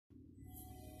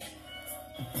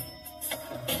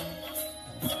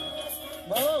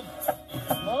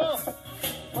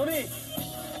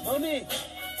Mommy!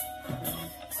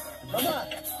 Mama!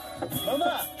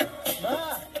 Mama!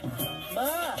 Ma!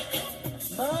 Ma!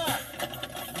 Ma!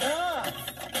 Ma!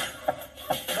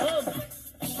 Mom!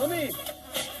 Mommy!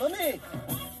 Mommy!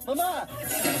 Mama!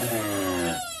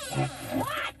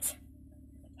 What?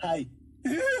 Hi.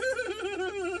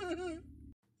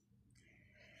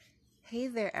 Hey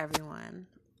there, everyone.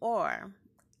 Or,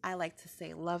 I like to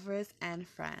say lovers and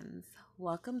friends.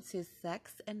 Welcome to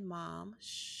Sex and Mom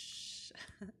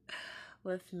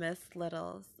with Miss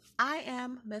Littles. I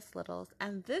am Miss Littles,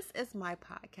 and this is my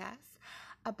podcast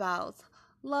about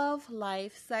love,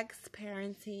 life, sex,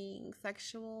 parenting,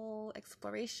 sexual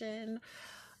exploration,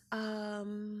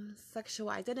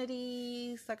 sexual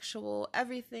identity, sexual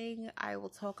everything. I will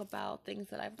talk about things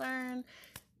that I've learned,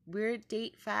 weird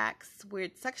date facts,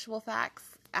 weird sexual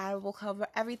facts. I will cover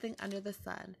everything under the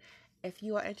sun. If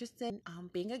you are interested in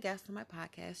being a guest on my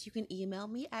podcast, you can email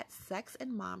me at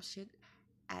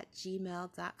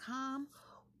sexandmomshit@gmail.com,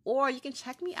 or you can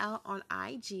check me out on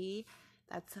IG.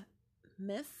 That's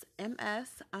Miss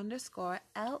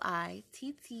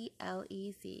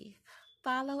MS_LITTLEZ.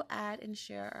 Follow, add, and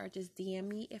share, or just DM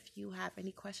me if you have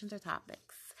any questions or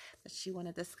topics that you want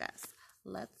to discuss.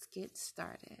 Let's get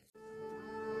started.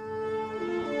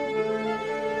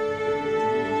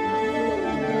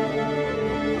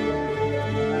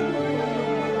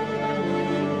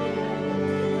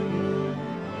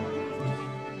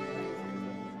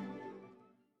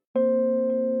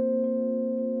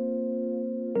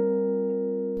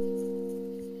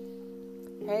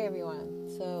 Hey everyone,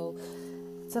 so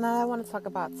tonight I want to talk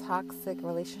about toxic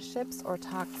relationships or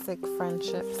toxic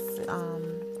friendships. I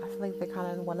feel like they're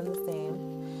kind of one and the same.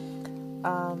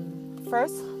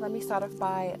 First, let me start off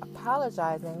by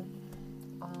apologizing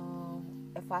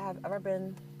if I have ever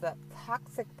been the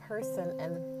toxic person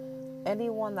and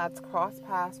anyone that's crossed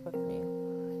paths with me.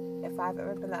 If I've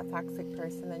ever been that toxic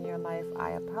person in your life,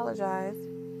 I apologize.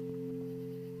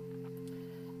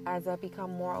 As I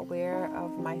become more aware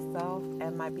of myself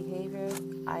and my behaviors,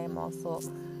 I am also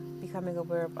becoming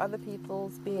aware of other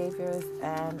people's behaviors,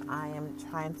 and I am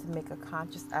trying to make a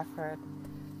conscious effort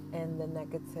in the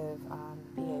negative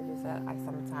behaviors that I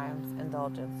sometimes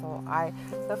indulge in. So I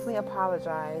definitely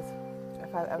apologize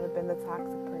if I've ever been the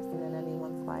toxic person in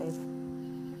anyone's life,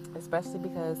 especially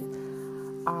because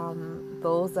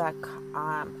those that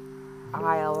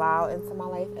I allow into my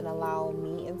life and allow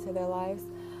me into their lives,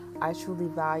 I truly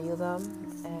value them,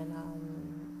 and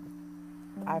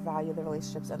I value the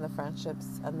relationships and the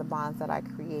friendships and the bonds that I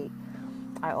create.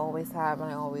 I always have and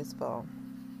I always will.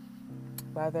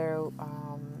 Whether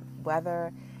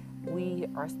we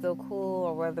are still cool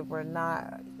or whether we're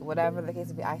not, whatever the case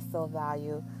may be, I still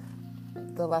value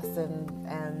the lesson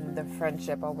and the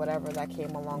friendship or whatever that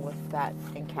came along with that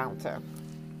encounter.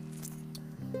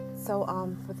 So,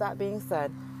 with that being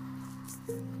said,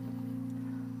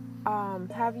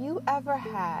 have you ever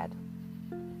had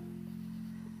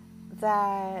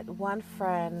that one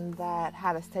friend that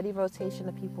had a steady rotation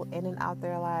of people in and out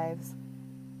their lives,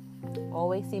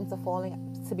 always seems to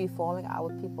be falling out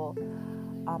with people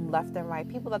left and right,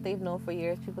 people that they've known for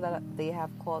years, people that they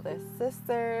have called their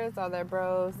sisters or their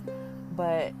bros,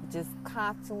 but just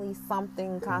constantly some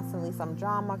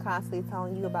drama, constantly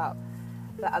telling you about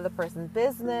the other person's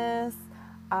business,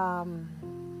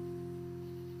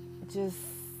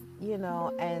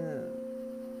 and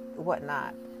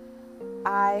whatnot.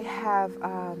 I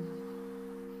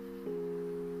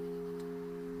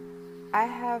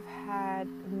have had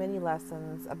many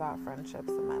lessons about friendships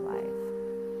in my life.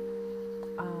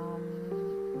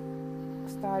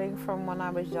 Starting from when I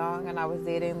was young and I was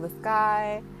dating this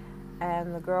guy,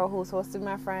 and the girl who was supposed to be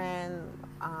my friend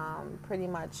pretty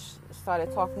much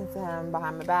started talking to him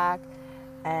behind my back,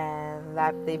 and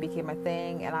that they became a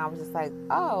thing, and I was just like,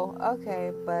 oh,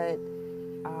 okay, but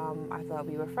I thought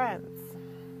we were friends.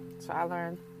 So I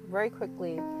learned very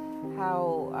quickly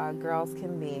how girls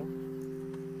can be,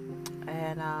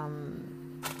 and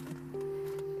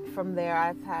from there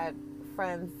I've had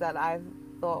friends that I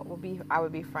thought I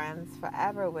would be friends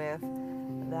forever with,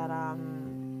 that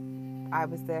I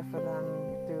was there for them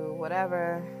through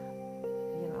whatever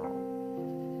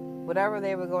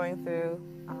they were going through.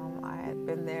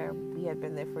 We had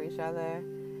been there for each other,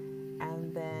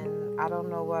 and then I don't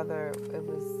know whether it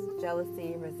was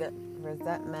jealousy,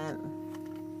 resentment,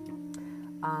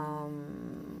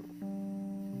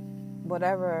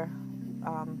 whatever,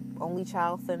 only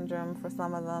child syndrome for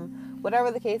some of them, whatever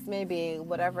the case may be,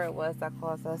 whatever it was that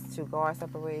caused us to go our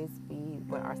separate ways, we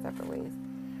went our separate ways.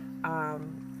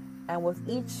 And with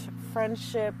each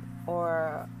friendship,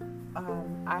 or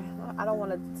I don't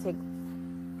want to take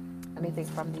anything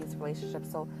from these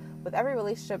relationships. So with every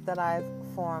relationship that I've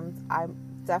formed, I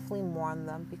definitely mourn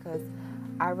them because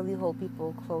I really hold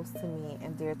people close to me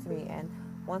and dear to me. And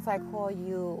once I call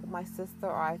you my sister,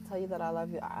 or I tell you that I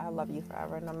love you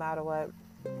forever, no matter what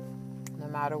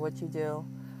you do,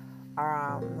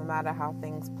 no matter how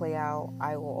things play out.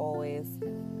 I will always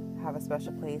have a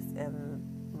special place in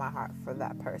my heart for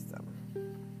that person.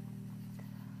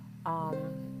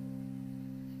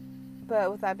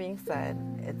 But with that being said,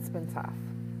 it's been tough.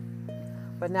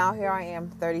 But now here I am,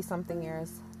 30-something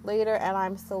years later, and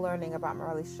I'm still learning about my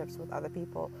relationships with other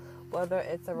people, whether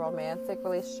it's a romantic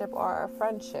relationship or a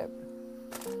friendship.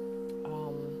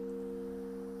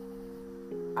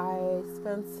 I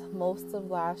spent most of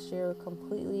last year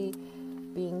completely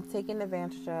being taken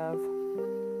advantage of,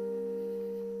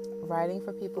 writing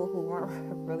for people who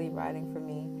weren't really writing for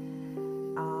me,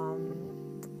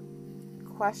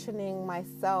 questioning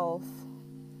myself,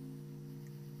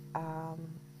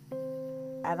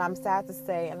 and I'm sad to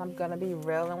say, and I'm going to be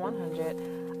real and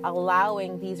 100,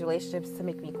 allowing these relationships to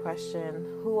make me question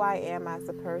who I am as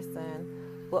a person,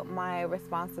 what my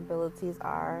responsibilities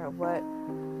are, what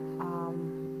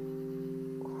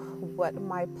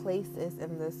my place is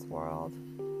in this world.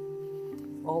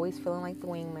 Always feeling like the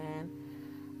wingman,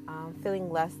 feeling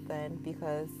less than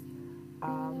because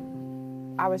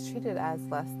I was treated as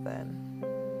less than,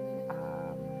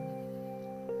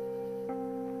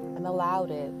 and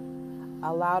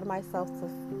allowed myself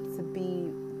to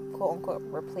be quote unquote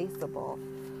replaceable,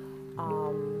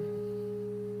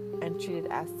 and treated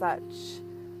as such,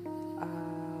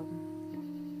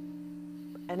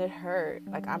 and it hurt.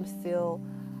 Like I'm still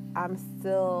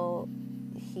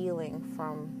healing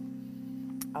from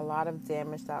a lot of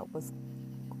damage that was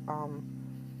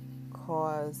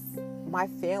caused. My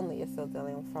family is still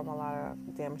dealing from a lot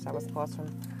of damage that was caused from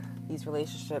these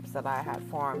relationships that I had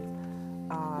formed.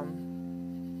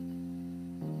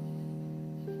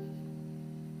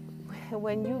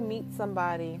 When you meet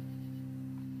somebody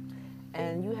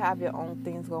and you have your own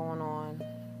things going on,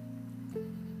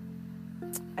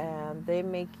 and they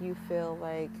make you feel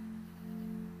like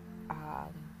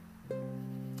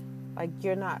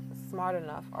you're not smart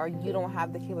enough, or you don't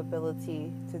have the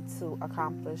capability to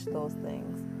accomplish those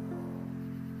things,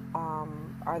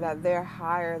 or that they're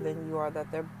higher than you are, that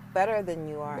they're better than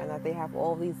you are, and that they have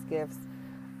all these gifts,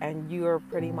 and you're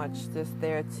pretty much just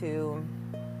there to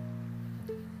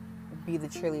be the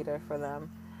cheerleader for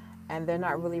them, and they're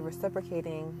not really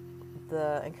reciprocating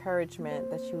the encouragement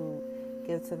that you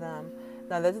give to them.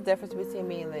 Now, there's a difference between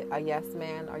being a yes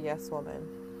man or yes woman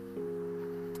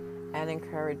and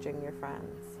encouraging your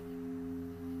friends,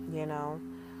 you know.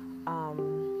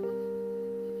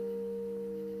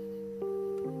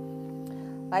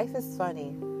 Life is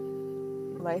funny.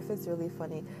 Life is really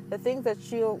funny. The things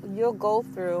that you'll go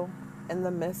through in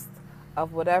the midst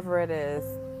of whatever it is,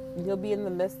 you'll be in the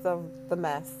midst of the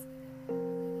mess,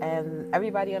 and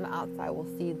everybody on the outside will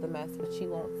see the mess, but you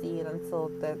won't see it until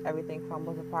everything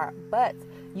crumbles apart. But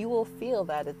you will feel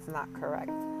that it's not correct.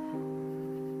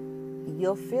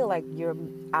 You'll feel like you're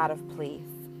out of place.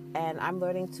 And I'm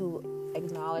learning to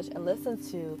acknowledge and listen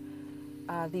to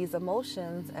these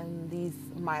emotions and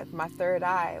my third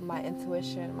eye, my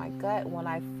intuition, my gut, when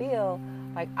I feel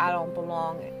like I don't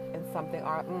belong in something,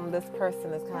 or this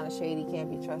person is kind of shady, can't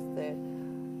be trusted.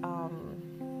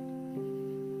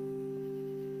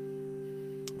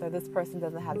 That this person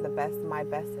doesn't have my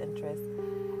best interest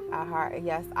at heart.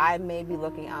 Yes, I may be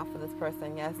looking out for this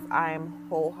person. Yes, I'm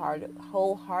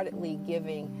wholeheartedly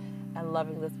giving and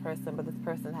loving this person, but this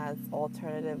person has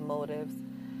alternative motives,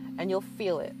 and you'll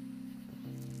feel it.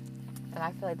 And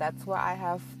I feel like that's where I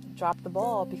have dropped the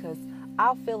ball, because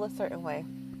I'll feel a certain way,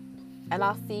 and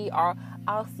I'll see how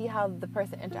the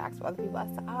person interacts with other people. I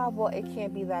say, well, it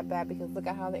can't be that bad because look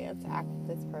at how they interact with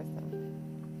this person.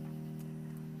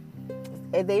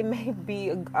 They may be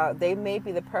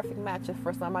the perfect match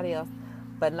for somebody else,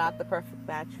 but not the perfect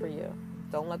match for you.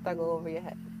 Don't let that go over your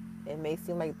head. It may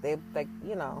seem like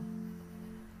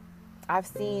I've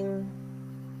seen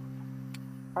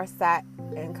or sat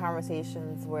in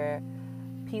conversations where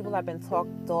people have been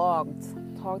talked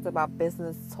about,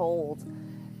 business told,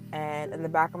 and in the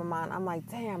back of my mind, I'm like,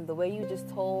 damn, the way you just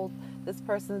told this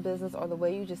person's business, or the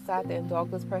way you just sat there and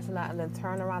dogged this person out, and then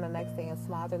turn around the next day and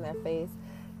smiled in their face,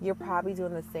 you're probably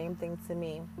doing the same thing to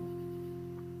me.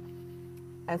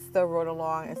 And still rode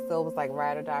along and still was like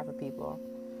ride or die for people.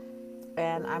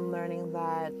 And I'm learning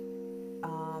that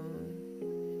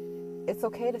it's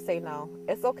okay to say no.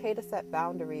 It's okay to set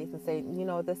boundaries and say,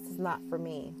 this is not for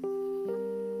me.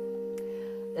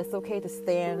 It's okay to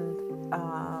stand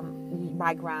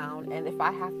my ground. And if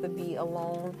I have to be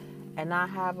alone and not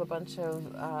have a bunch of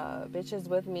bitches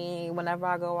with me whenever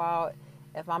I go out.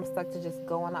 If I'm stuck to just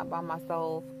going out by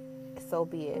myself, so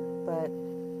be it. But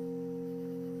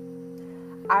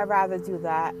I'd rather do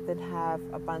that than have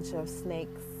a bunch of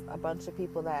snakes, a bunch of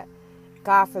people that,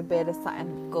 God forbid, if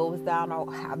something goes down,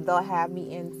 or they'll have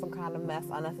me in some kind of mess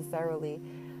unnecessarily,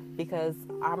 because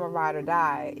I'm a ride or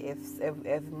die.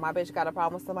 If my bitch got a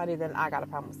problem with somebody, then I got a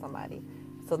problem with somebody.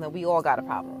 So then we all got a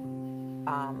problem.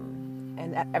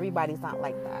 And everybody's not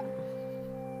like that.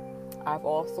 I've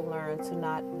also learned to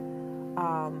not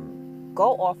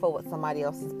go off of what somebody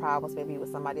else's problems may be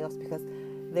with somebody else, because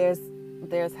there's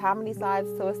how many sides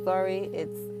to a story?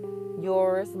 It's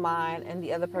yours, mine, and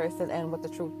the other person, and what the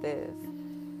truth is.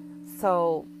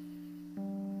 So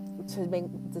to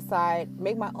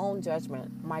make my own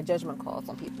judgment, my judgment calls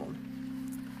on people.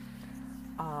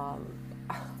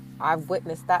 I've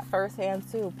witnessed that firsthand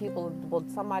too. People will,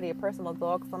 a person will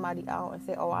dog somebody out and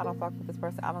say, oh, I don't fuck with this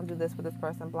person, I don't do this with this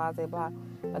person, blah, blah, blah.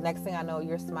 The next thing I know,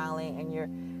 you're smiling and you're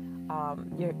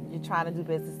trying to do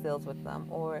business deals with them,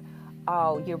 or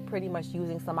oh, you're pretty much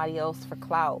using somebody else for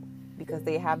clout because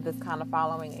they have this kind of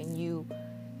following, and you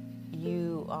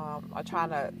are trying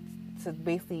to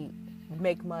basically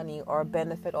make money or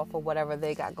benefit off of whatever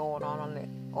they got going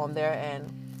on their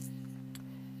end.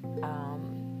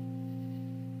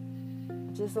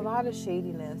 Just a lot of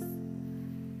shadiness,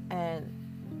 and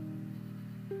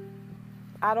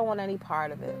I don't want any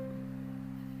part of it,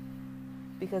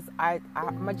 because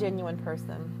I'm a genuine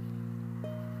person.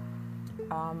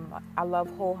 I love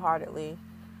wholeheartedly.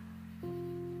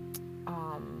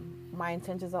 My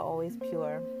intentions are always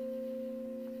pure.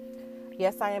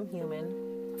 Yes, I am human.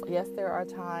 Yes, there are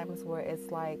times where it's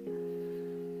like,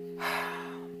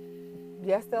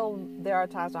 yes, there are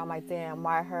times where I'm like, damn,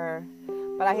 why her?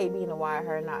 But I hate being a why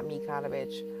her, not me kind of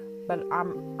bitch. But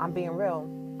I'm being real.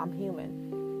 I'm human.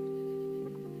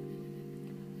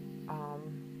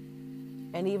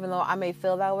 And even though I may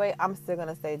feel that way, I'm still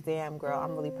gonna say, damn, girl,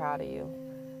 I'm really proud of you.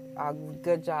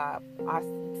 Good job. I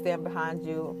stand behind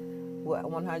you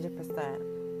 100%.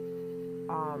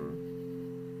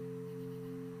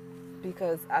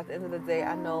 Because at the end of the day,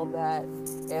 I know that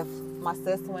if my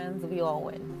sis wins, we all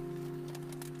win.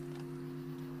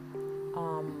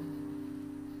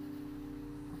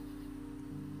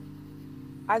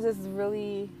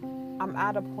 I'm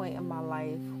at a point in my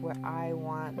life where I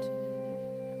want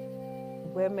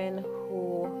women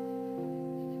who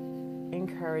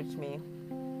encourage me,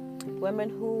 women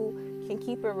who can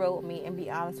keep it real with me and be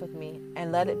honest with me,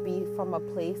 and let it be from a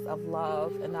place of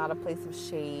love and not a place of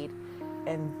shade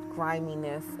and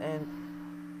griminess and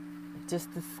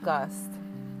just disgust.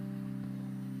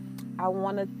 I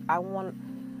want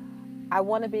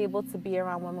to be able to be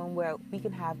around women where we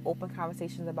can have open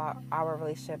conversations about our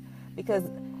relationship, because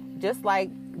just like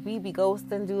we be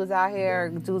ghosting dudes out here,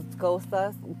 dudes ghost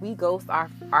us, we ghost our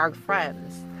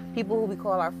friends, people who we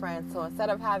call our friends. So instead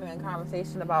of having a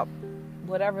conversation about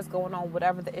whatever's going on,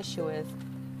 whatever the issue is,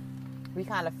 we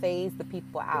kind of phase the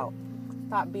people out.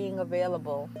 Stop being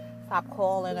available. Stop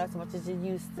calling as much as you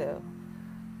used to.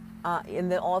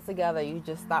 And then altogether, you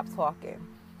just stop talking.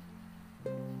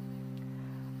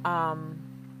 And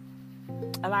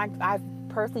I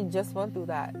personally just went through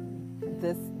that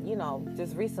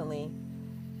just recently.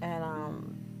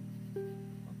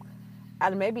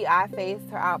 And maybe I phased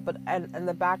her out, but in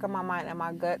the back of my mind and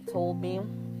my gut told me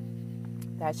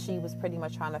that she was pretty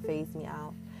much trying to phase me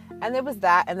out. And there was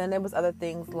that, and then there was other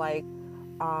things like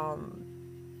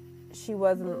she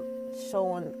wasn't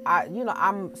showing,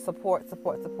 I'm support,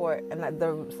 and that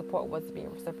the support wasn't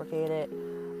being reciprocated.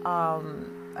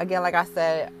 Again, like I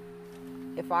said,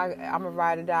 I'm a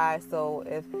ride or die, so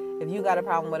if you got a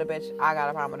problem with a bitch, I got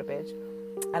a problem with a bitch,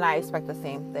 and I expect the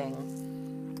same thing.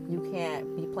 You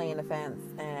can't be playing the fence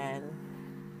and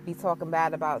be talking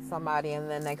bad about somebody, and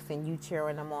then next thing you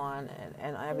cheering them on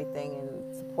and everything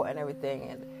and supporting everything,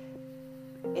 and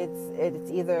it's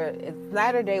either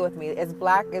night or day with me. It's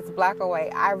black or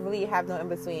white. I really have no in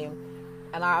between,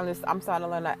 and I'm starting to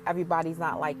learn that everybody's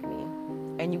not like me,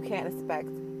 and you can't expect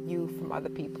you from other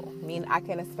people. I mean, I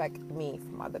can't expect me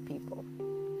from other people.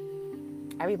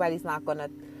 Everybody's not gonna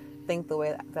think the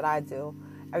way that I do.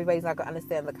 Everybody's not gonna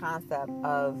understand the concept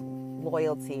of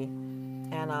loyalty,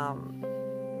 and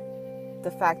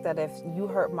the fact that if you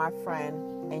hurt my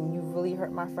friend and you really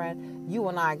hurt my friend, you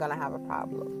and I are gonna have a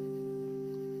problem.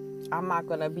 I'm not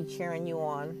gonna be cheering you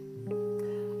on.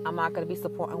 I'm not gonna be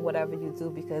supporting whatever you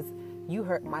do because you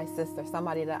hurt my sister,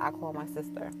 somebody that I call my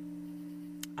sister.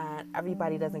 And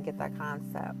everybody doesn't get that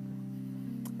concept.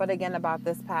 But again, about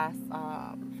this past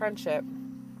friendship,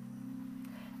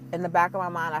 in the back of my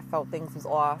mind, I felt things was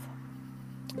off.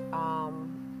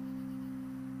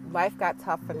 Life got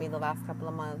tough for me the last couple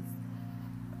of months.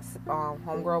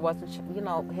 Homegirl wasn't,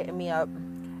 hitting me up.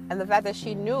 And the fact that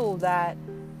she knew that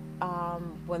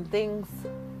when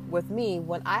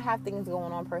I have things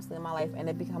going on personally in my life and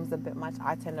it becomes a bit much,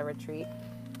 I tend to retreat.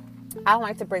 I don't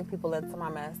like to bring people into my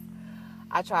mess.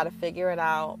 I try to figure it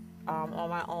out on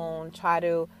my own, try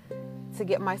to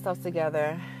get myself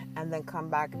together, and then come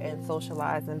back and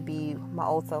socialize and be my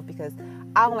old self, because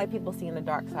I don't like people seeing the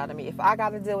dark side of me. If I got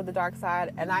to deal with the dark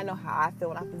side, and I know how I feel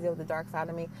when I have to deal with the dark side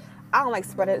of me, I don't like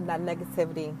spreading that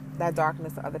negativity, that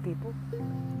darkness to other people.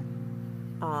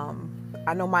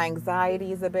 I know my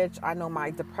anxiety is a bitch. I know my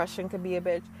depression could be a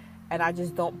bitch. And I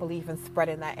just don't believe in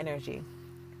spreading that energy.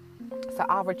 So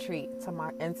I'll retreat into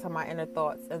my inner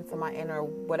thoughts, into my inner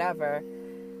whatever,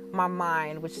 my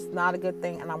mind, which is not a good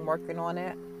thing, and I'm working on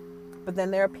it. But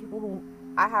then there are people who,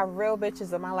 I have real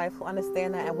bitches in my life who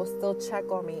understand that and will still check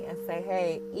on me and say,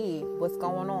 hey, E, what's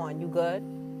going on? You good?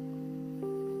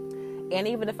 And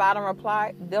even if I don't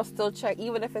reply, they'll still check,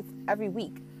 even if it's every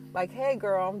week. Like, hey,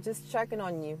 girl, I'm just checking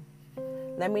on you.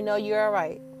 Let me know you're all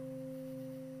right.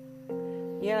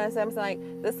 You know what I'm saying? Like,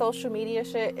 this social media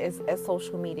shit is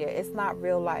social media. It's not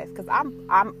real life. Because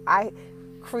I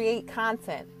create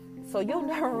content. So you'll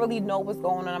never really know what's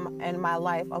going on in my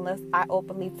life unless I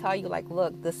openly tell you, like,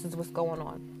 look, this is what's going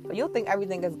on. So you'll think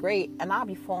everything is great, and I'll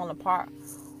be falling apart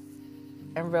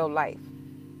in real life.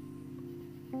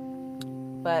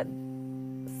 But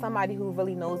somebody who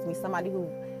really knows me, somebody who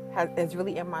is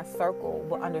really in my circle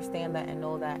will understand that and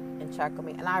know that and check on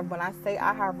me. And when I say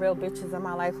I have real bitches in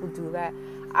my life who do that,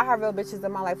 I have real bitches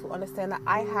in my life who understand that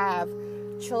I have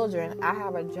children, I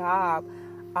have a job,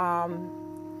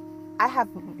 I have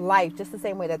life just the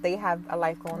same way that they have a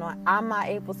life going on. I'm not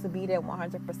able to be there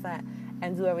 100%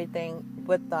 and do everything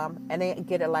with them. And they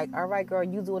get it like, all right, girl,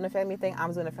 you doing the family thing,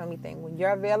 I'm doing the family thing. When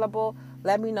you're available,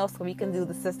 let me know so we can do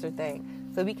the sister thing,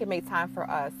 so we can make time for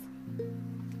us.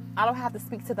 I don't have to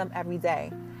speak to them every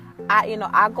day.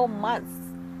 I go months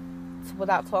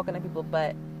without talking to people,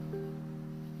 but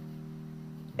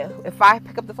if I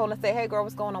pick up the phone and say, hey, girl,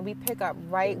 what's going on? We pick up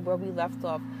right where we left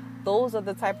off. Those are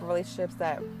the type of relationships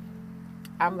that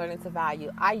I'm learning to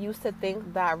value. I used to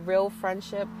think that real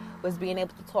friendship was being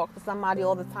able to talk to somebody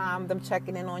all the time, them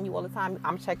checking in on you all the time,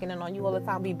 I'm checking in on you all the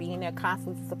time, we being there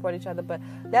constantly to support each other. But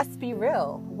let's be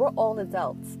real. We're all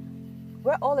adults.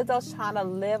 We're all adults trying to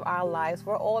live our lives.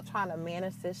 We're all trying to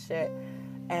manage this shit.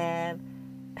 And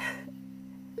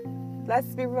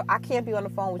let's be real. I can't be on the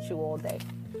phone with you all day.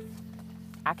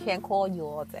 I can't call you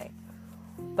all day.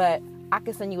 But I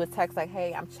can send you a text like,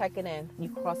 hey, I'm checking in. You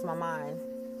crossed my mind.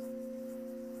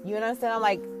 You know what I'm saying? I'm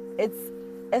like,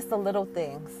 it's the little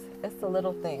things. It's the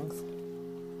little things.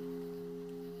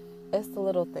 It's the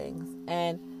little things.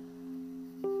 And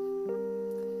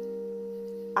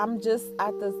I'm just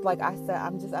at this, like I said,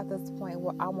 I'm just at this point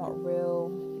where I want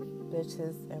real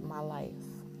bitches in my life.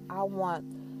 I want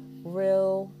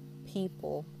real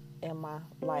people in my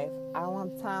life. I don't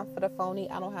have time for the phony.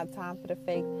 I don't have time for the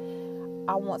fake.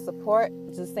 I want support.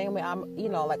 It's the same way I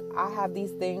have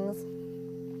these things.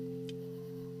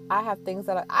 I have things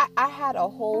that I had a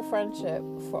whole friendship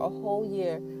for a whole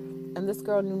year, and this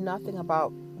girl knew nothing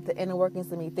about the inner workings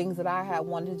of me, things that I had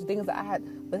wanted to do, things that I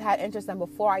had interest in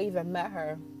before I even met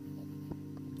her.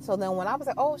 So then when I was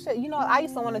like, oh shit, I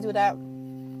used to want to do that,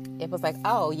 it was like,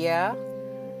 oh yeah.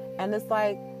 And it's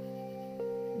like,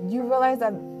 you realize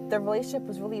that the relationship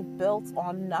was really built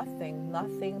on nothing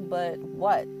but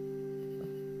what?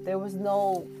 There was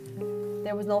no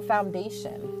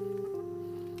foundation.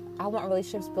 I want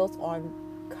relationships built on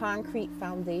concrete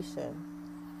foundation.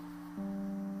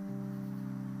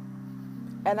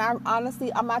 And I'm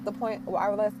at the point where I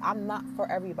realize I'm not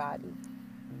for everybody.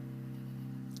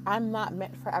 I'm not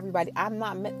meant for everybody. I'm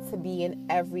not meant to be in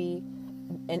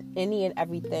any and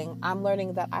everything. I'm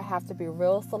learning that I have to be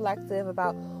real selective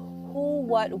about who,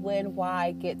 what, when,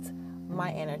 why gets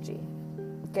my energy,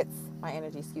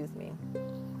 excuse me.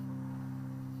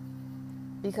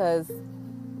 Because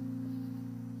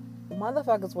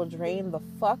motherfuckers will drain the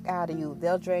fuck out of you.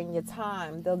 They'll drain your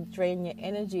time. They'll drain your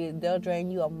energy. They'll drain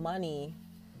you of money.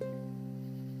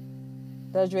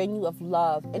 They'll drain you of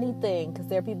love. Anything. Because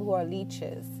there are people who are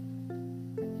leeches.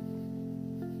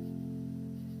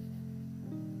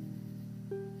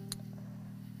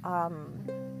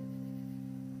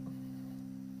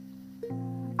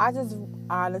 I just,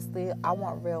 honestly, I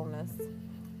want realness.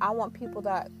 I want people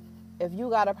that, if you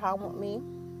got a problem with me,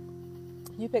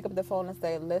 you pick up the phone and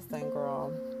say, listen,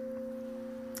 girl,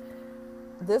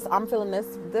 I'm feeling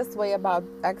this way about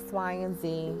X, Y, and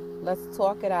Z. Let's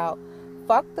talk it out.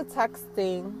 Fuck the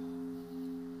texting.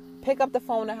 Pick up the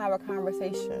phone and have a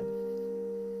conversation.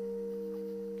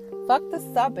 Fuck the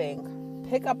subbing.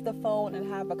 Pick up the phone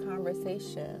and have a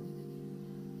conversation.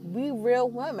 We real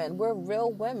women. We're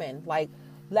real women. Like,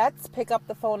 let's pick up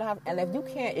the phone and have. And if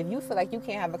you feel like you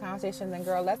can't have a conversation, then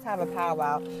girl, let's have a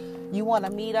powwow. You want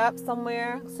to meet up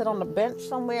somewhere, sit on the bench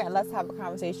somewhere, and let's have a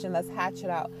conversation. Let's hatch it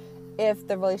out. If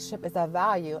the relationship is of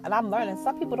value, and I'm learning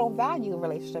some people don't value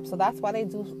relationships, so that's why they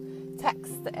do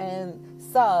text and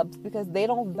subs, because they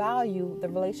don't value the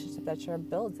relationship that you're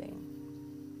building.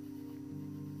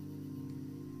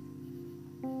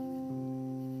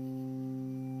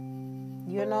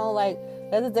 You know, like,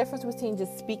 there's a difference between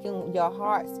just speaking your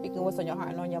heart, speaking what's on your heart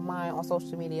and on your mind on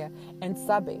social media, and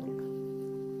subbing.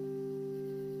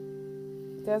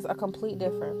 There's a complete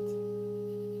difference.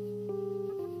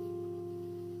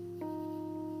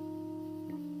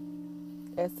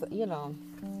 It's, you know,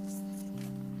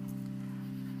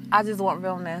 I just want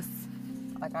realness.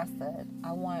 Like I said, I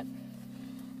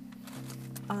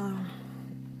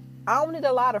don't need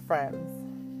a lot of friends.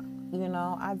 You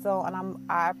know, I don't, and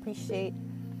I appreciate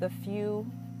the few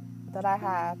that I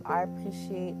have. I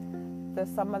appreciate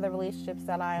some of the relationships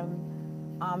that I'm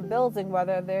building,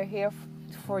 whether they're here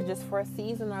for a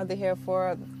season or they're here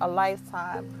for a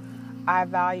lifetime. I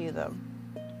value them.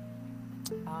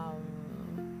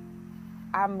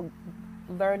 I'm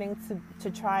learning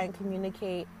to try and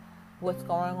communicate what's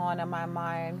going on in my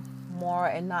mind more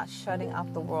and not shutting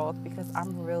out the world, because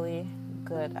I'm really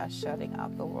good at shutting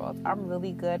out the world. I'm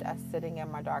really good at sitting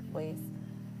in my dark place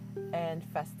and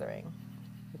festering.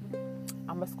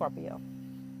 I'm a Scorpio.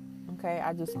 Okay,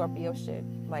 I do Scorpio shit.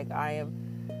 Like, I am,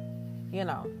 you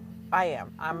know,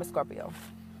 I'm a Scorpio.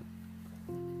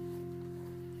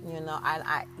 You know,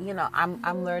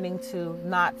 I'm learning to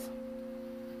not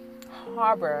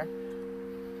harbor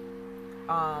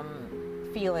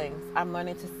feelings. I'm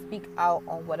learning to speak out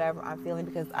on whatever I'm feeling,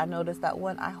 because I notice that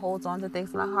when I hold on to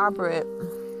things and I harbor it,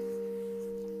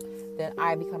 then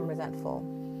I become resentful.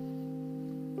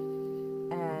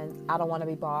 And I don't want to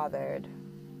be bothered.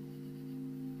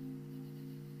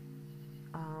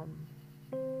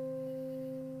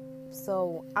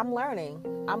 So I'm learning.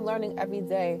 I'm learning every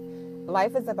day.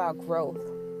 Life is about growth.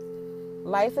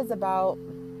 Life is about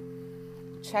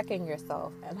checking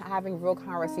yourself and having real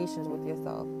conversations with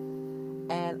yourself.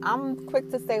 And I'm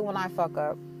quick to say when I fuck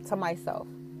up to myself.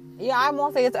 Yeah, I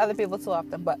won't say it to other people too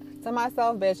often, but to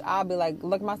myself, bitch, I'll be like,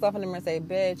 look myself in the mirror and say,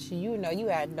 bitch, you know you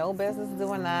had no business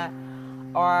doing that,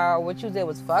 or what you did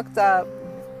was fucked up.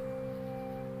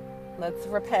 Let's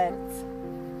repent.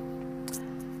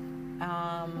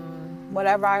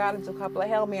 Whatever I gotta do, a couple of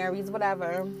Hail Marys,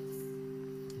 whatever.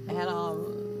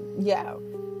 And yeah,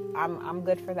 I'm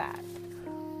good for that.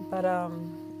 But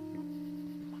I'm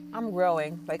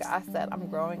growing. Like I said, I'm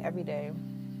growing every day.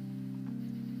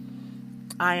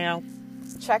 I am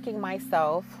checking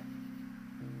myself,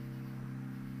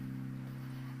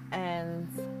 and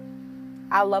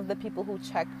I love the people who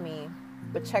check me,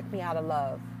 but check me out of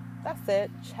love. That's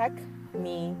it. Check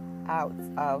me out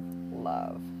of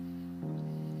love.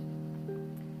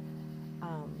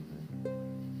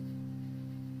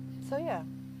 So yeah,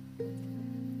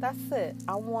 that's it.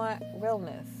 I want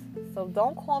realness. So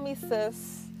don't call me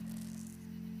sis.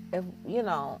 If you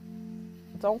know,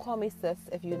 don't call me sis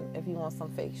if you want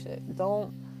some fake shit.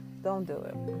 Don't do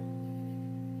it.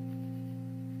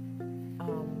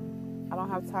 I don't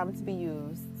have time to be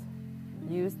used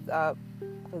up,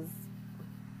 because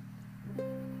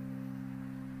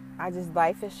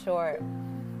life is short.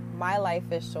 My life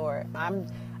is short. I'm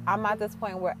at this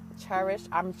point where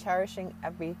I'm cherishing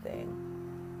everything.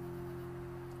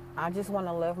 I just want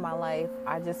to live my life.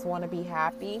 I just want to be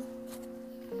happy,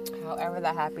 however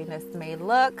that happiness may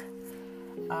look.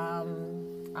 I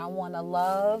want to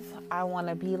love. I want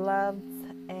to be loved.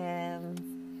 And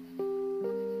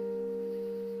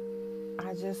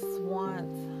I just want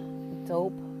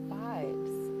dope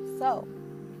vibes. So,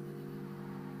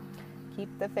 keep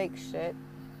the fake shit.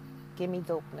 Give me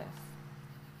dopeness.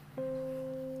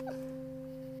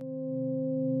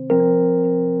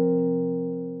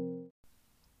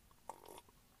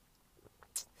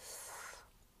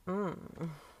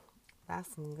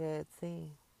 That's some good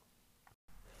tea.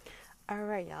 All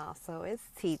right, y'all. So it's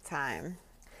tea time.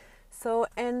 So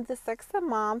in the Sex and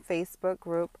Mom Facebook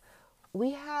group,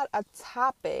 we had a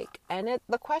topic, and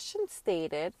the question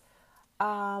stated,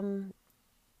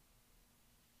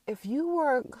 if you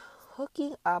were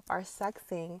hooking up or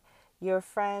sexing your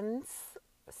friend's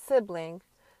sibling,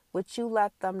 would you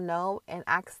let them know and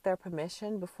ask their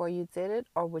permission before you did it,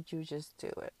 or would you just do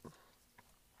it?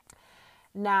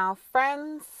 Now,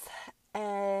 friends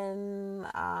and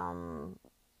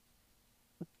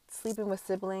sleeping with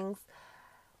siblings.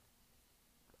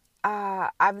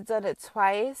 I've done it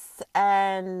twice,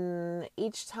 and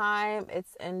each time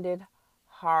it's ended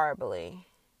horribly.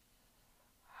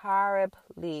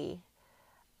 Horribly.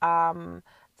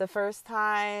 The first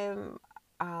time,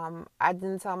 I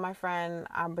didn't tell my friend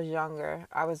I was younger.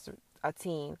 I was a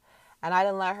teen. And I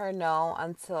didn't let her know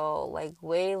until like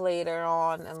way later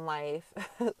on in life.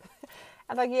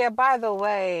 I'm like, yeah, by the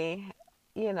way,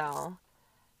 you know.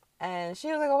 And she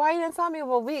was like, well, why you didn't tell me?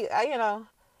 Well,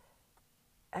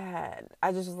 and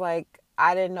I just was like,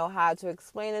 I didn't know how to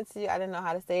explain it to you. I didn't know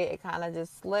how to say it. It kind of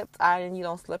just slipped. You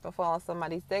don't slip and fall on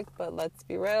somebody's dick, but let's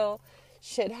be real.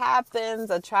 Shit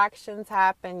happens. Attractions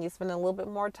happen. You spend a little bit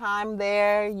more time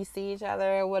there. You see each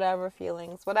other, whatever,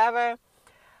 feelings, whatever.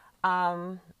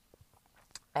 And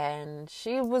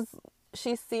she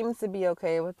seemed to be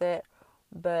okay with it.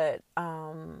 But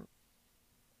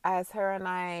as her and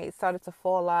I started to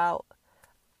fall out,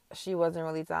 she wasn't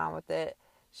really down with it.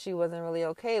 She wasn't really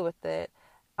okay with it.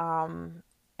 And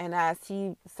as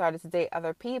he started to date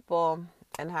other people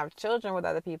and have children with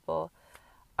other people,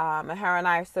 and her and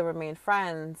I still remained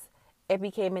friends, it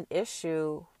became an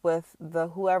issue with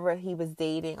whoever he was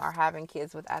dating or having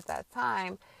kids with at that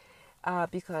time,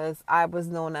 because I was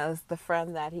known as the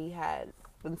friend that he had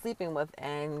been sleeping with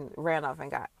and ran off and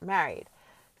got married.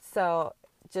 So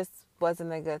just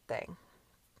wasn't a good thing.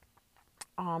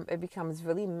 It becomes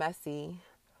really messy.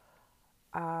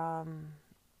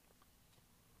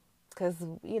 Because,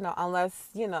 unless,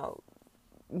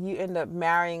 you end up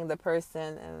marrying the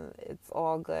person and it's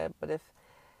all good. But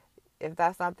if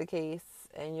that's not the case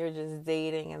and you're just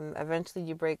dating and eventually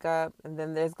you break up and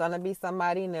then there's going to be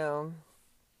somebody new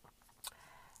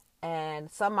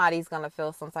and somebody's going to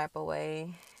feel some type of way.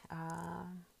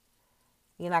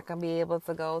 You're not going to be able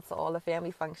to go to all the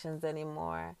family functions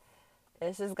anymore.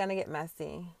 It's just going to get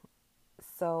messy.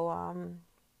 So,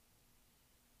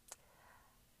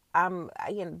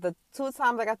 the two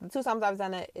times I've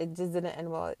done it, it just didn't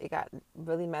end well. It got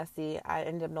really messy. I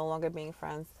ended up no longer being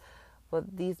friends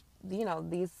with these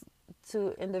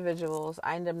two individuals.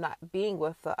 I ended up not being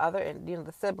with the other,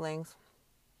 the siblings.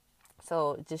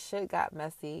 So just shit got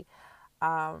messy.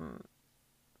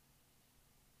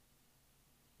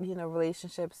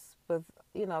 Relationships with,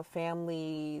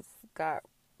 families got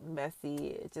messy.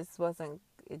 It just wasn't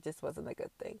a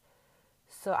good thing.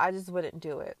 So I just wouldn't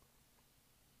do it.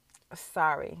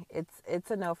 Sorry. It's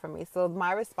a no for me. So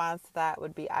my response to that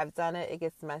would be, I've done it. It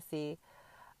gets messy.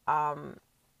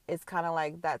 It's kind of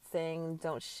like that saying,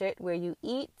 don't shit where you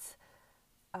eat.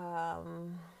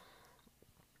 And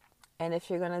if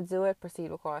you're going to do it,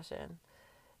 proceed with caution.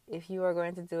 If you are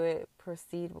going to do it,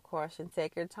 proceed with caution.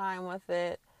 Take your time with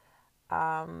it.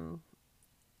 Yeah.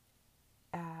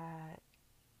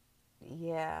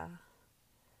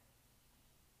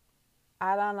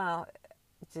 I don't know.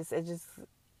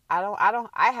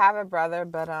 I have a brother,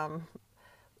 but,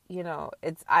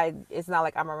 it's not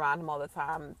like I'm around him all the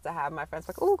time to have my friends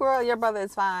like, oh girl, your brother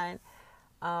is fine.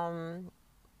 I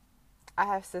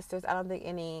have sisters. I don't think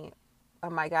any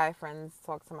of my guy friends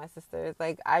talk to my sisters.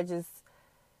 Like, I don't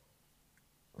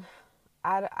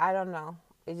know.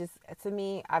 It just, to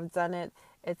me, I've done it.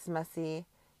 It's messy.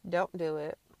 Don't do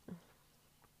it.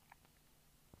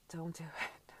 Don't do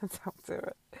it. Don't do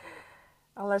it.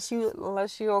 Unless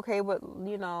you're okay with,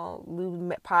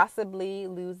 possibly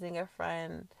losing a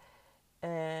friend.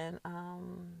 And,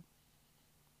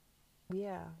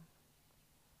 yeah.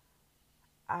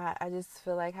 I just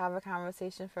feel like have a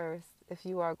conversation first. If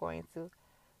you are going to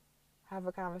have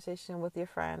a conversation with your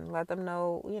friend, let them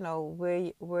know,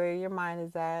 where your mind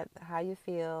is at, how you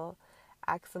feel.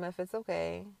 Ask them if it's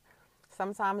okay.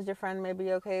 Sometimes your friend may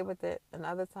be okay with it, and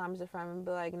other times your friend will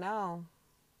be like, no,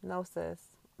 sis.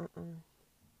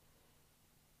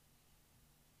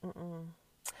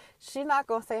 She's not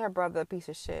gonna say her brother a piece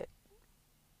of shit.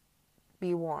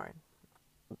 Be warned.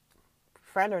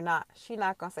 Friend or not, she's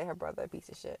not gonna say her brother a piece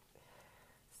of shit.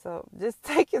 So just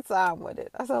take your time with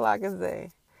it. That's all I can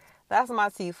say. That's my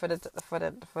tea for the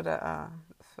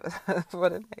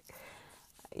night.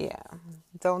 Yeah,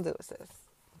 don't do it, sis.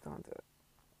 Don't do it.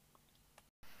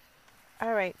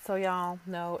 All right, so y'all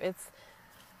know it's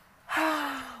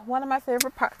one of my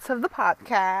favorite parts of the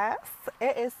podcast.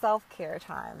 It is self-care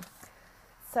time.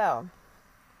 So,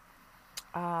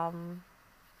 I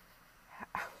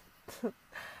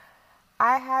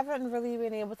haven't really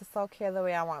been able to self-care the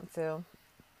way I want to.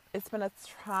 It's been a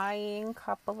trying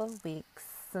couple of weeks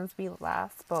since we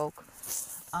last spoke.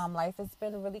 Life has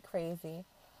been really crazy.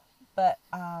 But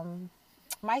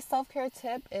my self-care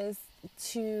tip is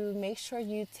to make sure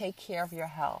you take care of your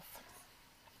health.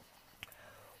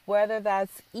 whether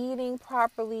that's eating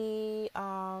properly,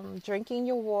 drinking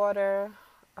your water,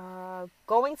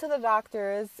 going to the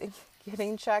doctors,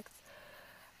 getting checked,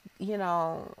 taking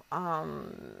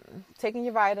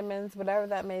your vitamins, whatever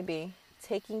that may be,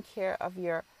 taking care of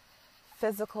your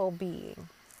physical being.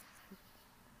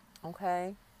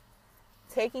 Okay?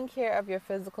 Taking care of your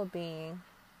physical being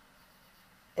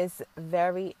is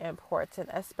very important,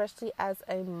 especially as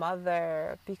a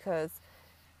mother, because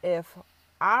I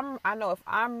know if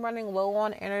I'm running low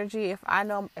on energy,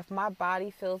 if my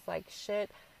body feels like shit,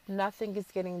 nothing is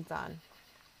getting done.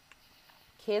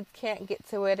 Kids can't get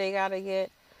to where they gotta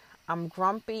get. I'm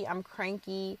grumpy, I'm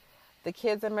cranky. The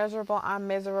kids are miserable, I'm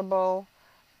miserable.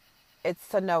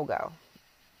 It's a no-go.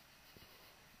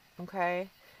 Okay?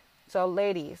 So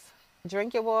ladies,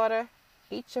 drink your water,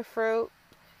 eat your fruit,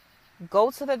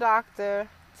 go to the doctor,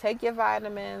 take your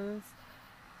vitamins,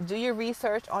 do your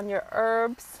research on your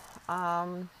herbs.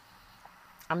 I'm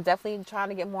definitely trying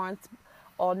to get more into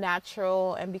all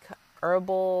natural and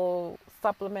herbal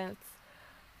supplements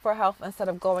for health instead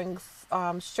of going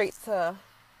straight to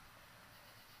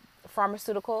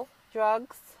pharmaceutical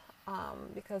drugs,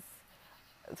 because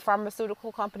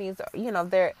pharmaceutical companies,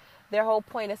 their whole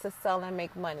point is to sell and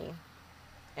make money,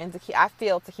 and to keep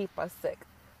us sick.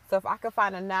 So if I could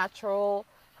find a natural,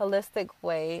 holistic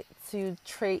way to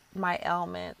treat my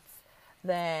ailments,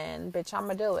 then bitch, I'm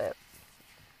gonna do it.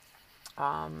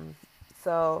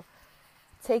 So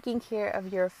taking care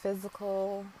of your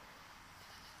physical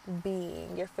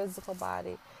being, your physical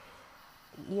body,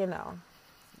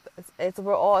 it's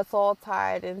all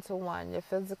tied into one. Your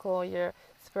physical, your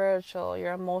spiritual,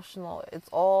 your emotional, it's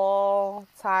all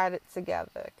tied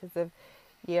together. Because if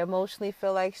you emotionally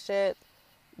feel like shit,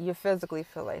 you physically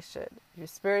feel like shit. You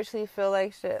spiritually feel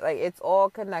like shit. Like, it's all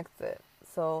connected.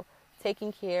 So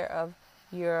taking care of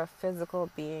your physical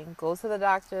being. Go to the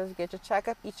doctors, get your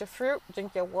checkup, eat your fruit,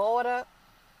 drink your water,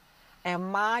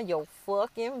 and mind your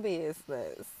fucking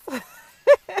business.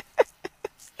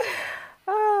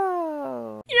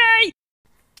 Oh. Yay!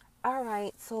 All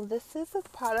right, so this is a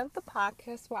part of the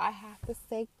podcast where I have to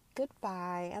say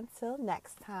goodbye until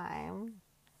next time.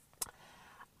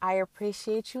 I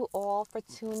appreciate you all for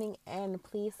tuning in.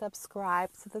 Please subscribe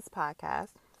to this podcast.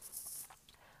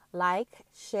 Like,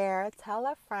 share, tell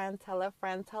a friend, tell a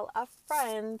friend, tell a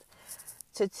friend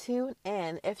to tune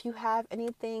in. If you have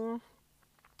anything,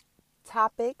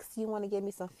 topics, you want to give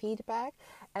me some feedback,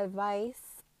 advice,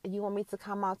 you want me to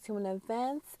come out to an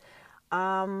event,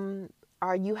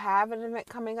 or you have an event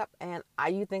coming up and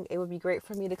you think it would be great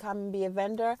for me to come and be a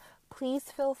vendor,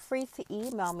 please feel free to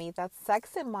email me. That's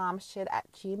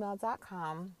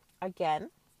sexandmomshit@gmail.com. Again,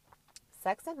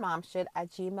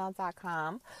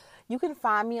 sexandmomshit@gmail.com. You can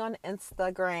find me on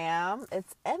Instagram.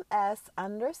 It's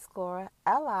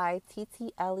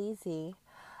ms_LITTLEZ.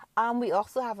 We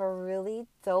also have a really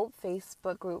dope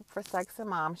Facebook group for Sex and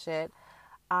Mom Shit.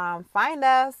 Find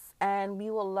us, and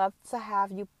we would love to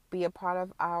have you be a part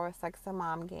of our Sex and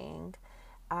Mom gang.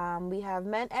 We have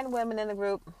men and women in the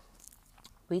group.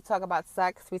 We talk about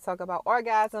sex. We talk about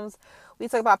orgasms. We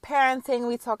talk about parenting.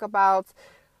 We talk about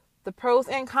the pros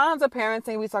and cons of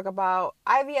parenting. We talk about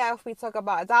IVF. We talk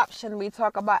about adoption. We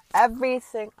talk about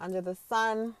everything under the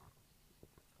sun.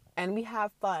 And we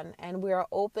have fun. And we are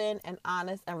open and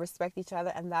honest and respect each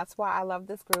other. And that's why I love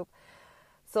this group.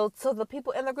 So to the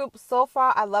people in the group so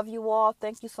far, I love you all.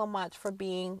 Thank you so much for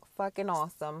being fucking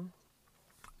awesome.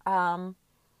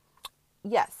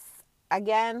 Yes.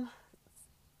 Again,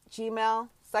 Gmail,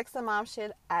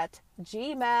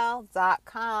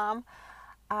 sexandmomshit@gmail.com.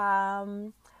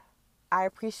 I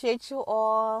appreciate you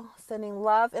all. Sending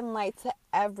love and light to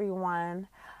everyone.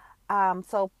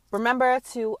 So remember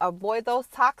to avoid those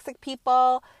toxic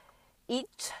people.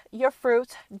 Eat your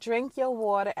fruit, drink your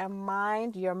water, and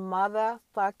mind your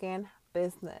motherfucking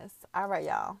business. All right,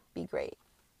 y'all. Be great.